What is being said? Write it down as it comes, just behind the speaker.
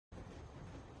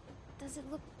Does it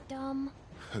look dumb?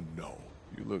 No,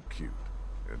 you look cute.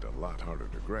 And a lot harder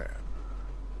to grab.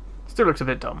 Still looks a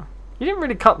bit dumb. You didn't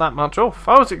really cut that much off.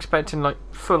 I was expecting like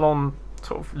full-on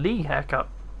sort of Lee haircut.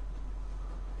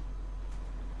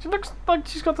 She looks like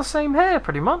she's got the same hair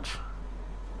pretty much.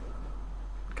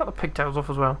 Cut the pigtails off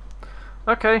as well.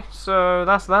 Okay, so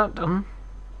that's that done.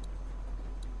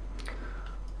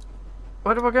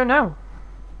 Where do I go now?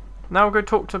 Now I'll go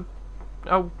talk to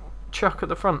Chuck at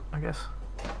the front, I guess.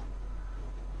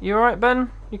 You alright,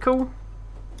 Ben? You cool?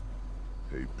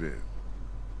 Hey, Ben.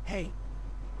 Hey.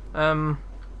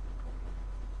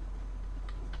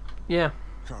 Yeah.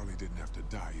 Carly didn't have to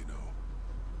die, you know.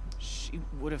 She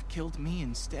would have killed me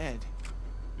instead.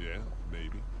 Yeah,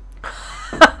 maybe.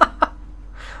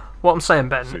 What I'm saying,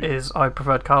 Ben, is I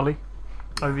preferred Carly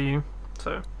over you,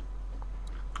 so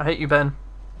I hate you, Ben.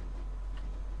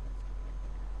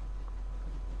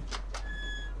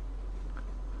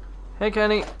 Hey,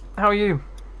 Kenny, how are you?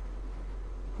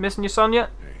 Missing your son yet?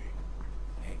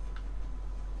 Hey.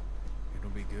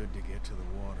 It'll be good to get to the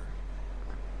water.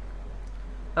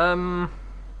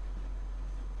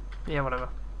 Yeah, whatever.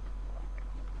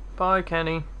 Bye,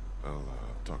 Kenny. I'll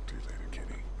talk to you later,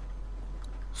 Kenny.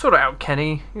 Sort it out,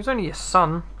 Kenny. He was only your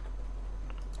son.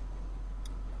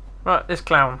 Right, this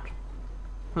clown.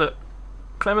 Look,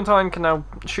 Clementine can now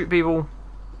shoot people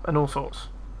and all sorts.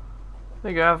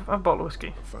 There you go, have a bottle of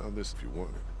whiskey. I found this if you want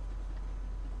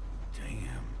it.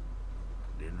 Damn.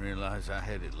 Didn't realize I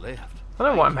had it left. I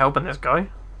don't know why I'm helping this guy.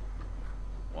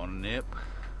 Want a nip?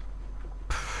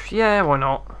 Yeah, why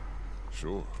not?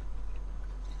 Sure.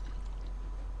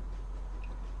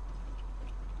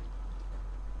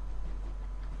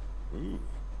 Ooh,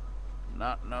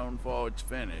 Not known for its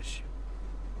finish.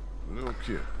 no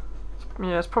kid.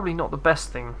 Yeah, it's probably not the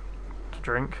best thing to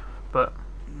drink, but...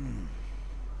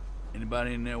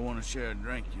 Anybody in there want to share a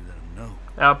drink, you let them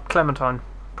know. Clementine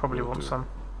probably Will wants do. some.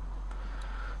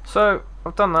 So,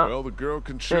 I've done that. Well, the girl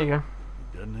can shoot. There you go.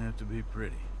 It doesn't have to be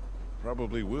pretty.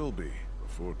 Probably will be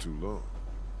before too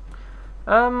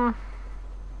long.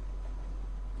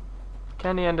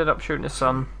 Kenny ended up shooting his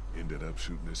son. Ended up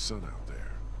shooting his son out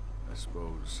there. I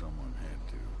suppose someone had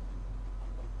to.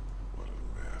 What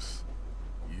a mess.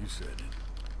 You said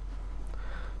it.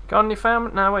 Got any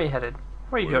family? Now, where you headed?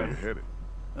 Where you Where going? you headed?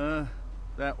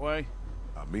 That way?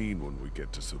 I mean when we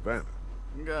get to Savannah.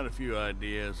 Got a few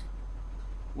ideas.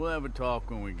 We'll have a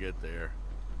talk when we get there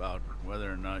about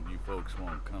whether or not you folks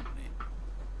want company.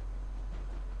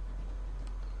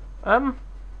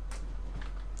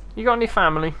 You got any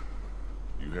family?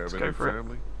 You have Let's any go for it.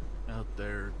 family? Out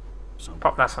there, somewhere.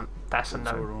 Pop, that's a Been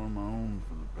no. sort of on my own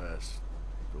for the past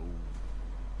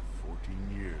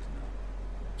 14 years now.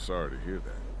 Sorry to hear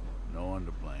that. No one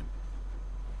to blame.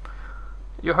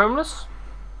 You're homeless?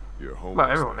 You're homeless.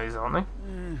 Well, everyone is, aren't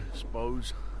they?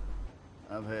 Suppose.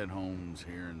 I've had homes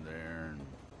here and there,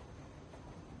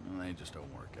 and they just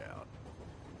don't work out.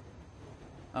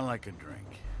 I like a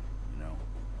drink, you know.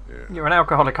 Yeah. You're an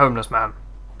alcoholic homeless man.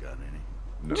 Got any?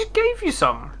 No. I just gave you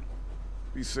some.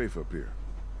 Be safe up here.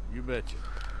 You betcha.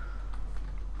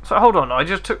 So hold on, I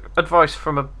just took advice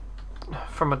from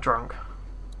a drunk.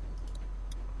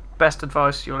 Best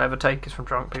advice you'll ever take is from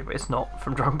drunk people. It's not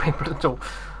from drunk people at all.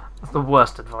 That's the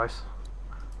worst advice.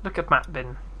 Look at map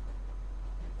bin.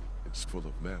 It's full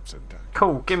of maps and documents.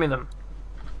 Cool, give me them.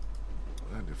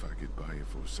 Mind if I get by you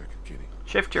for a second, Kenny?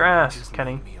 Shift your ass, Just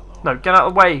Kenny. leave me alone. No, get out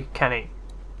of the way, Kenny.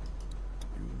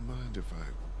 You mind if I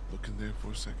look in there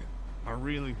for a second? I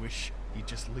really wish you'd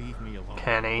just leave me alone.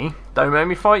 Kenny, don't make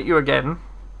me fight you again.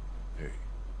 Hey,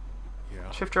 Yeah.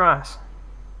 Shift your ass.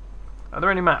 Are there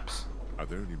any maps? are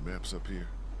there any maps up here?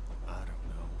 I don't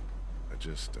know. I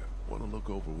just want to look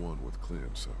over one with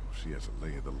Clem so she has a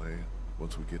lay of the land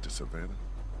once we get to Savannah.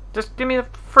 Just give me the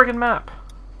friggin' map.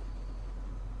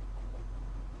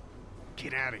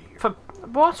 Get out of here.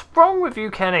 What's wrong with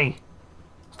you, Kenny?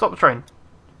 Stop the train.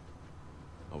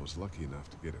 I was lucky enough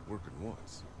to get it working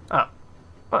once. Oh.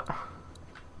 What?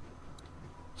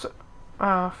 So,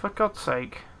 for God's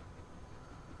sake.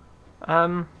 What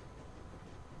am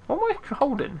I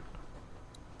holding?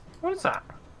 What is that?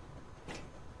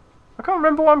 I can't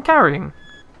remember what I'm carrying.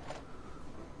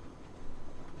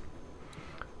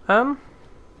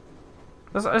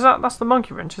 That's the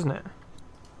monkey wrench, isn't it?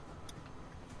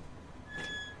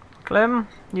 Clem,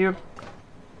 you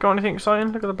got anything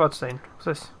exciting? Look at the bloodstain. What's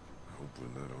this? I hope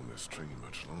we're not on this train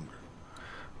much longer.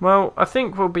 Well, I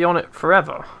think we'll be on it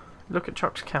forever. Look at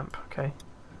Chuck's camp, okay?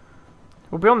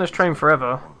 We'll be on this train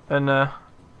forever, and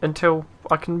until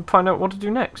I can find out what to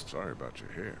do next. Sorry about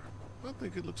your hair. I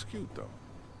think it looks cute though.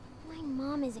 My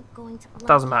mom isn't going to like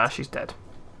Doesn't it. matter, she's dead.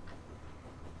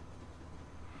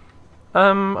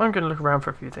 I'm going to look around for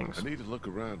a few things. I need to look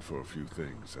around for a few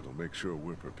things that'll make sure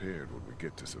we're prepared when we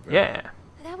get to Savannah. Yeah.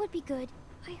 That would be good.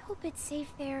 I hope it's safe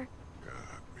there. God,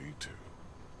 me too.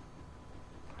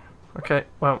 Okay,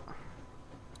 well.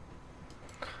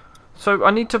 So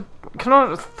I need to... Can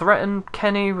I threaten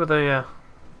Kenny with a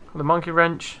monkey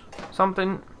wrench?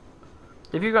 Something?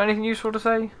 Have you got anything useful to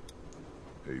say?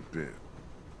 Hey, Ben.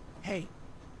 Hey,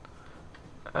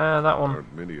 That one.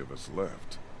 Aren't many of us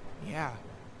left. yeah.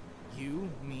 You,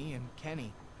 me, and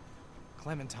Kenny.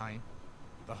 Clementine.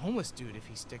 The homeless dude if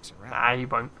he sticks around. Nah, you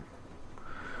won't.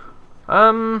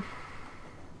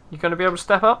 You going to be able to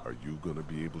step up? Are you gonna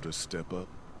be able to step up?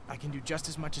 I can do just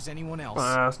as much as anyone else.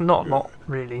 It's not a lot, Good.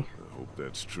 really. I hope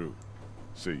that's true.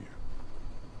 See you.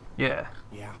 Yeah.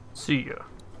 Yeah. See ya.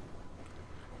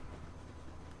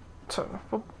 So,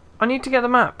 well, I need to get the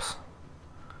maps.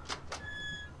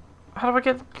 How do I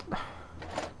get...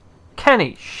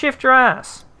 Kenny, shift your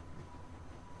ass!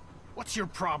 What's your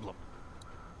problem?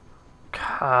 Do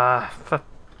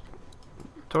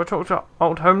I talk to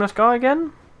old homeless guy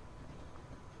again?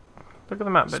 Look at the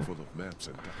map It's bit. full of maps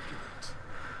and documents.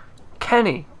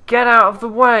 Kenny, get out of the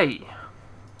way!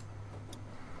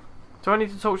 Do I need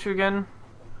to talk to you again?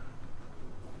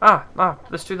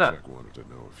 Let's do that. Jack wanted to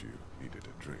know if you needed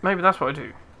a drink. Maybe that's what I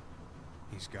do.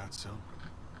 He's got some.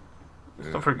 It's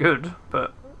not very good,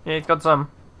 but yeah, he's got some.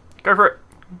 Go for it.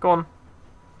 Go on.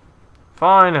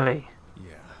 Finally.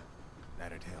 Yeah,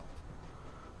 that'd help.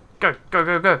 Go, go,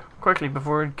 go, go. Quickly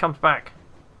before he comes back.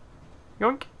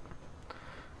 Yoink.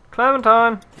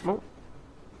 Clementine. Oh,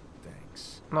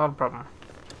 Thanks. not a problem.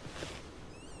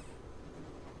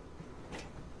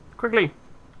 Quickly.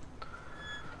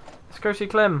 Let's go see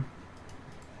Clem.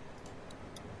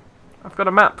 I've got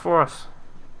a map for us.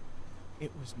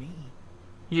 It was me.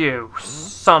 You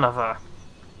son of a...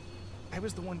 I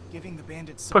was the one giving the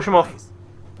bandits Push him off. supplies.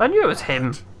 I knew it was him.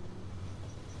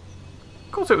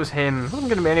 Of course it was him. It wasn't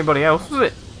going to be anybody else, was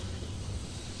it?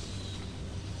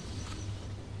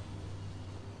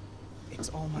 It's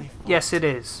all my fault. Yes, it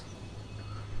is.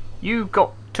 You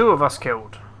got 2 of us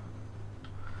killed.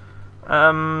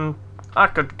 I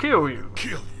could kill you.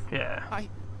 Kill you. Yeah.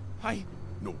 I...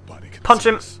 Nobody can Punch see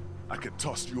him. us. I could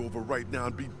toss you over right now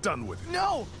and be done with it.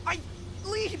 No!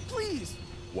 Leave, please!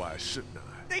 Why shouldn't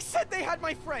I? They said they had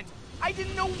my friend. I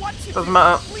didn't know what to do. Doesn't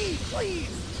matter.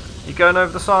 Please! You going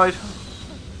over the side?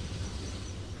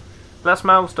 Less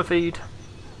mouths to feed.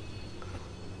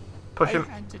 Push him.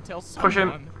 I had to tell Push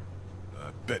him. someone. I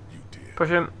bet you did. Push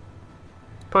him.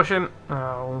 Push him.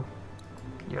 Oh.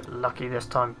 You're lucky this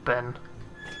time, Ben.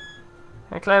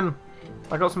 Hey, Clem.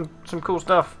 I got some cool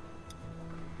stuff.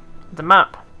 The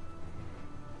map.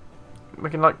 We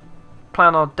can, like,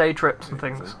 plan our day trips and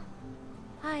things.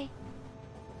 Hi.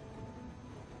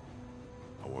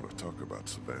 I want to talk about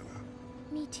Savannah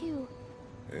Me too.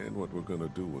 and what we're gonna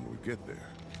do when we get there.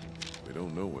 We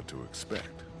don't know what to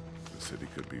expect. The city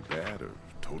could be bad or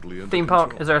totally under Theme park?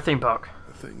 control. Is there a theme park?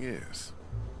 The thing is,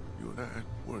 you and I,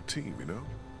 we're a team, you know?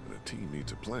 And a team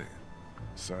needs a plan.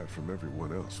 Aside from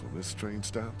everyone else, when this train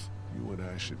stops, you and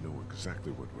I should know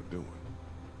exactly what we're doing.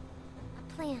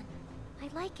 A plan. I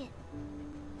like it.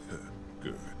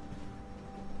 Good.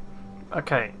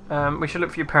 Okay, we should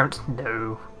look for your parents.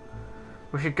 No.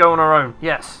 We should go on our own.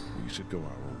 Yes. We should go our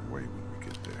own way when we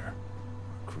get there.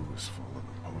 Our crew is falling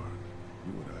apart.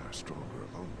 You and I are stronger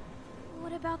alone.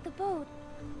 What about the boat?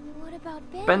 What about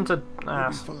Ben? Ben's a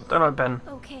ass. fine. Don't like Ben.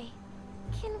 Okay.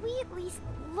 Can we at least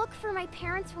look for my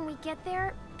parents when we get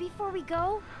there before we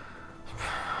go?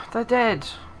 They're dead.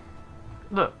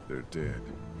 Look, They're dead.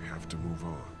 We have to move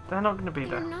on. they're not going to be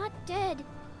They're there. not dead.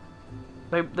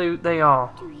 They are.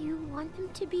 Do you want them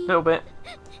to be? A little bit.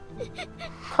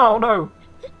 Oh no.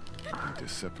 We need to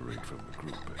separate from the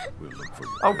group and we'll look for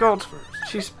your Oh god. parents first.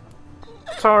 She's...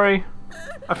 Sorry.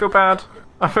 I feel bad.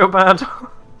 I feel bad.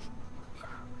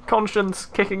 Conscience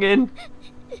kicking in.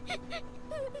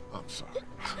 I'm sorry.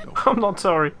 Don't I'm not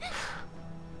sorry.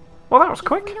 Well, that was If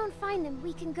we quick. don't find them,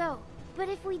 we can go. But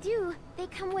if we do, they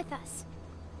come with us.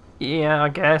 Yeah, I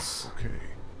guess. Okay.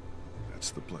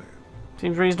 That's the plan.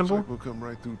 Seems Looks reasonable. like we'll come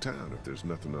right through town if there's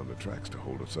nothing on the tracks to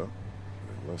hold us up.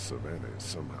 And unless Savannah is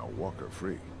somehow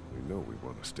walker-free, we know we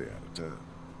want to stay out of town.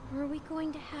 Are we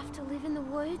going to have to live in the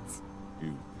woods?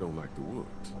 You don't like the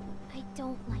woods. I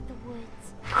don't like the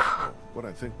woods. Well, what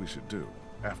I think we should do,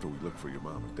 after we look for your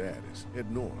mom and dad, is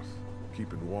head north,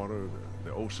 keeping water,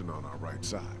 the ocean on our right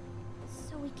side.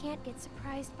 So we can't get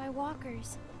surprised by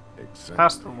walkers. Exactly.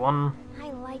 That's the one.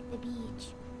 I like the beach.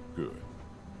 Good.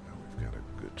 Now we've got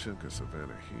a good chunk of Savannah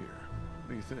here. What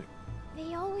do you think?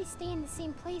 They always stay in the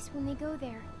same place when they go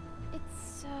there.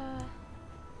 It's,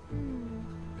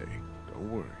 Hey,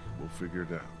 figure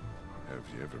it out. Have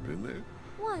you ever been there?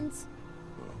 Once.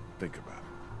 Well, think about it.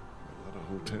 A lot of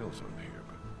hotels on here,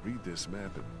 but read this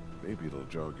map and maybe it'll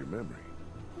jog your memory.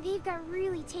 They've got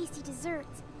really tasty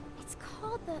desserts. It's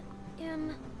called the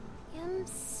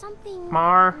something. The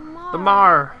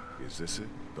Mar. Is this it?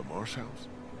 The Marsh House?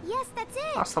 Yes, that's it.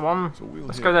 That's the one. So we'll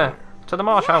Let's head go there. To the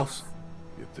Marsh House.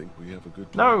 You think we have a good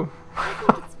plan? No, I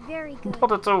think it's very good.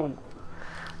 not at all.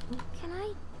 Can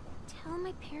I tell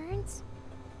my parents?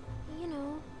 You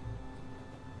know.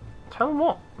 Tell them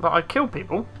what? That I kill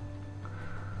people?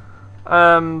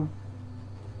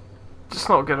 It's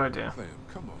not a good idea. Clem,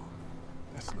 come on.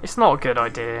 That's It's not a good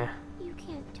idea. You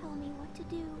can't tell me what to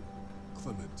do.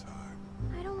 Clementine.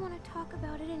 I don't want to talk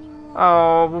about it anymore.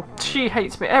 Oh, well, she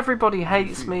hates me. Everybody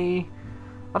hates me.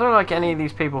 I don't like any of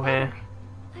these people here.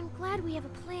 I'm glad we have a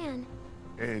plan.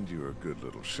 And you're a good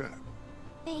little shot.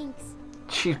 Thanks.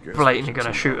 She's guess blatantly we should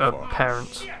gonna see shoot how her far.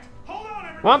 parents.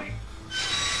 What?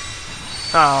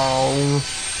 Oh.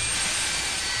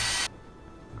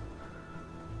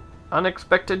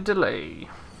 Unexpected delay.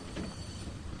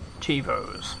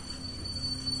 Chivos.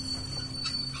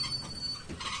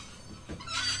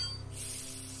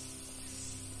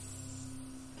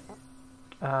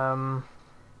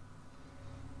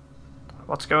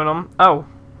 What's going on? Oh.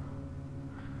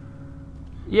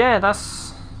 Yeah,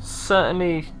 that's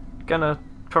certainly gonna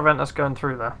prevent us going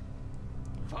through there.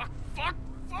 Fuck, fuck,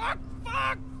 fuck,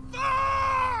 fuck,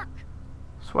 fuck!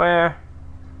 Swear.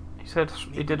 He said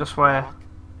he did a swear.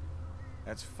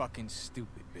 That's fucking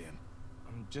stupid, Ben.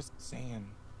 I'm just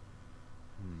saying.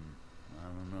 I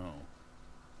don't know.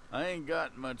 I ain't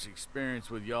got much experience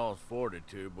with y'all's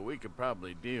fortitude, but we could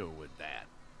probably deal with that.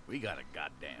 We got a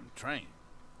goddamn train.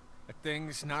 That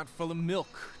thing's not full of milk,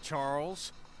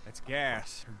 Charles. That's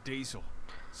gas or diesel.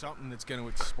 Something that's gonna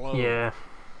explode. Yeah.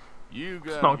 You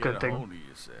not gotta a get good a thing. hold of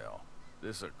yourself.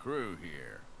 This a crew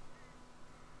here.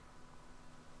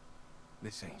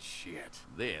 This ain't shit.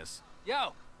 This?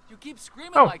 Yo, you keep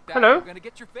screaming Oh, like that, hello. you're gonna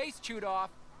get your face chewed off.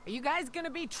 Are you guys gonna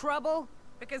be trouble?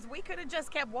 Because we could have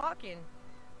just kept walking.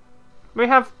 We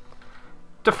have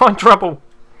defined trouble.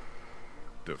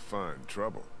 Define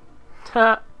trouble.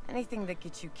 Ha. Anything that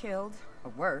gets you killed,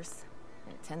 or worse.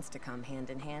 And it tends to come hand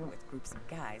in hand with groups of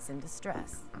guys in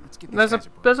distress. Let's get these There's a guys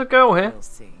break. there's a girl here. We'll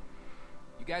see.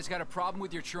 You guys got a problem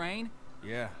with your train?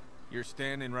 Yeah, you're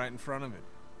standing right in front of it.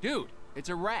 Dude, it's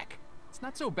a wreck. It's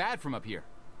not so bad from up here.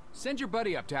 Send your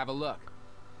buddy up to have a look.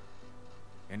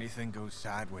 Anything goes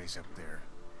sideways up there,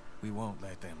 we won't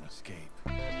let them escape.